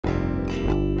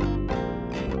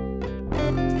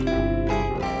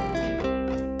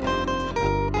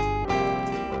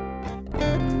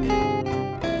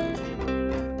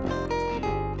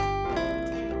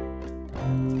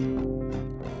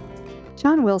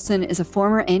John Wilson is a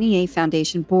former NEA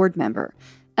Foundation Board member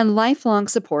and lifelong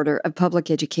supporter of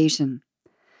public education.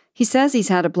 He says he's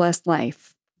had a blessed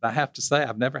life. I have to say,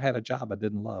 I've never had a job I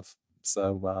didn't love.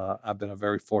 So I've been a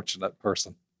very fortunate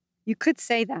person. You could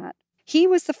say that. He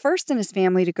was the first in his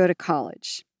family to go to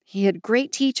college. He had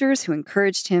great teachers who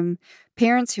encouraged him,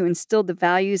 parents who instilled the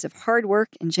values of hard work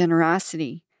and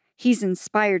generosity. He's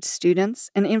inspired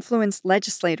students and influenced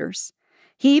legislators.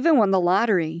 He even won the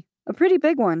lottery, a pretty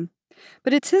big one.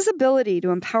 But it's his ability to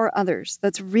empower others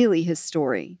that's really his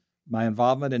story. My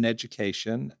involvement in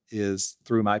education is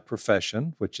through my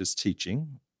profession, which is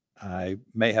teaching. I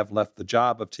may have left the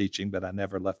job of teaching, but I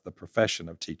never left the profession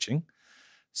of teaching.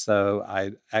 So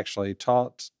I actually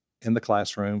taught in the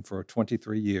classroom for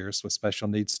 23 years with special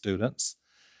needs students.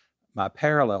 My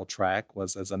parallel track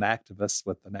was as an activist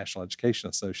with the National Education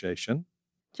Association.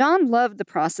 John loved the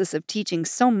process of teaching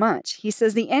so much, he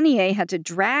says the NEA had to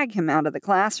drag him out of the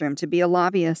classroom to be a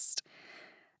lobbyist.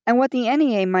 And what the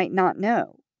NEA might not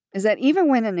know is that even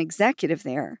when an executive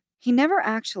there, he never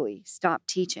actually stopped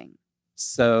teaching.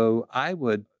 So I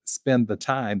would spend the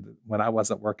time when I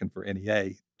wasn't working for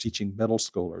NEA teaching middle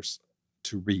schoolers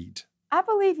to read. I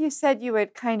believe you said you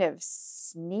would kind of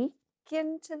sneak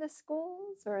into the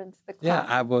schools or into the class. Yeah,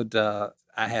 I would.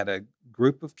 I had a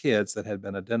group of kids that had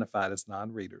been identified as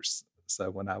non-readers.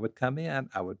 So when I would come in,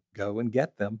 I would go and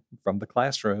get them from the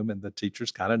classroom, and the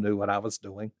teachers kind of knew what I was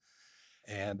doing.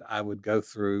 And I would go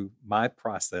through my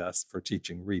process for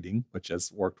teaching reading, which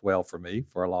has worked well for me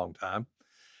for a long time.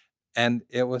 And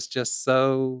it was just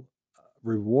so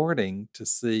rewarding to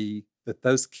see that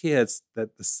those kids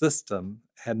that the system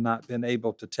had not been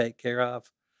able to take care of,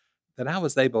 that I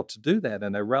was able to do that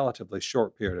in a relatively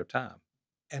short period of time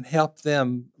and help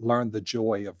them learn the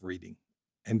joy of reading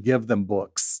and give them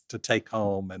books to take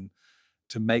home and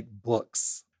to make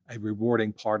books a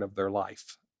rewarding part of their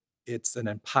life. It's an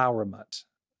empowerment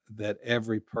that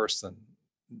every person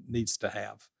needs to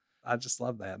have. I just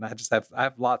love that. And I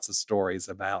have lots of stories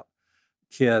about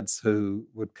kids who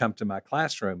would come to my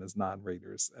classroom as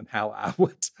non-readers and how I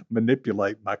would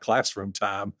manipulate my classroom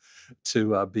time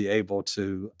to be able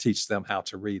to teach them how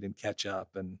to read and catch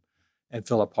up and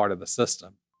feel a part of the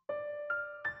system.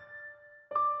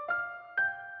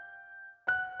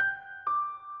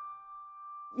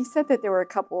 You said that there were a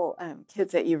couple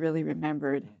kids that you really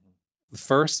remembered. The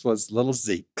first was little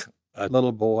Zeke, a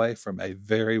little boy from a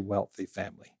very wealthy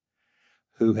family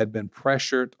who had been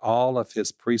pressured all of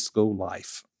his preschool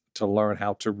life to learn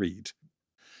how to read.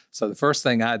 So the first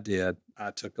thing I did, I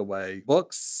took away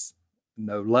books,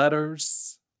 no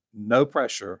letters, no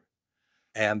pressure,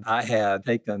 and I had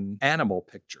taken animal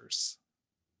pictures,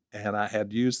 and I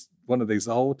had used one of these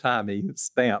old-timey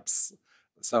stamps.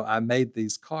 So I made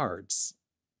these cards,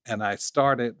 and I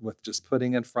started with just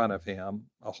putting in front of him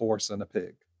a horse and a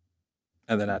pig,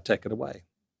 and then I'd take it away.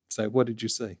 Say, what did you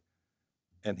see?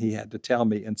 And he had to tell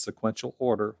me in sequential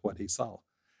order what he saw.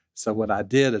 So what I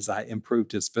did is I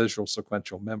improved his visual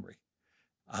sequential memory.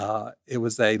 It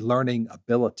was a learning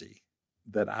ability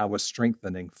that I was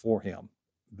strengthening for him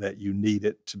that you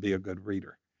needed to be a good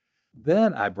reader.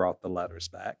 Then I brought the letters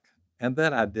back, and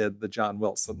then I did the John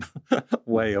Wilson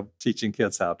way of teaching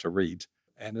kids how to read.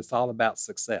 And it's all about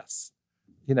success.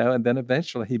 And then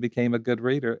eventually he became a good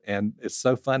reader. And it's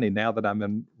so funny now that I'm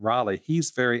in Raleigh, he's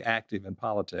very active in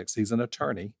politics. He's an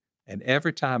attorney. And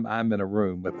every time I'm in a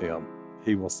room with him,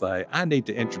 he will say, I need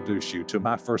to introduce you to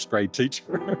my first grade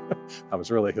teacher. I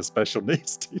was really his special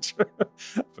needs teacher,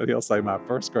 but he'll say my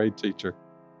first grade teacher.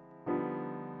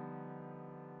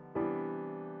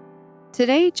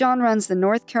 Today, John runs the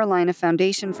North Carolina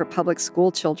Foundation for Public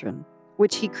School Children,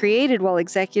 which he created while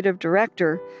executive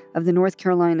director of the North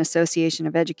Carolina Association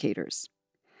of Educators.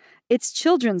 Its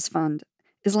children's fund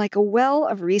is like a well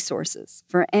of resources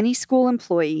for any school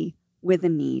employee with a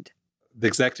need. The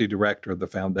executive director of the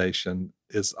foundation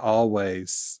is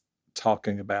always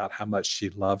talking about how much she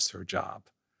loves her job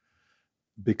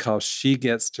because she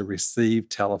gets to receive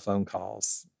telephone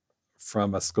calls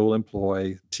from a school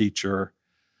employee, teacher,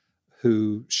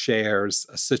 who shares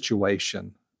a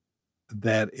situation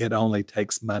that it only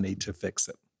takes money to fix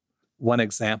it. One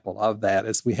example of that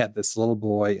is we had this little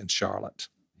boy in Charlotte.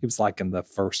 He was like in the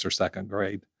first or second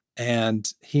grade,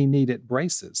 and he needed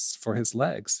braces for his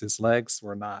legs. His legs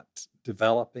were not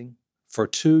developing. For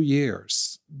 2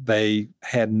 years, they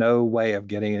had no way of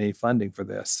getting any funding for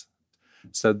this.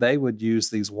 So they would use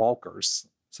these walkers.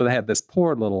 So they had this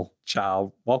poor little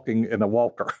child walking in a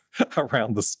walker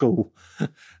around the school.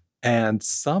 And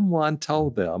someone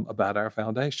told them about our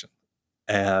foundation.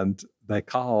 And they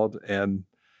called and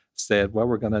said, well,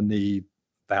 we're going to need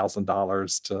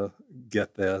 $1,000 to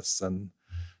get this. And,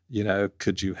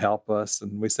 Could you help us?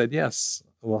 And we said, yes,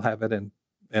 we'll have it in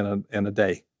a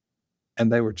day.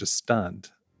 And they were just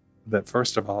stunned that,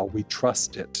 first of all, we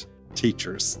trusted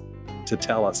teachers to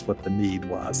tell us what the need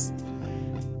was,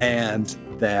 and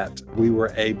that we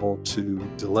were able to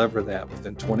deliver that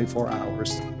within 24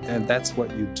 hours. And that's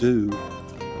what you do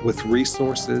with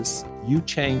resources. You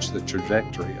change the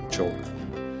trajectory of children.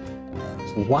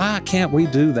 Why can't we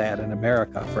do that in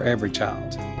America for every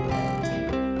child?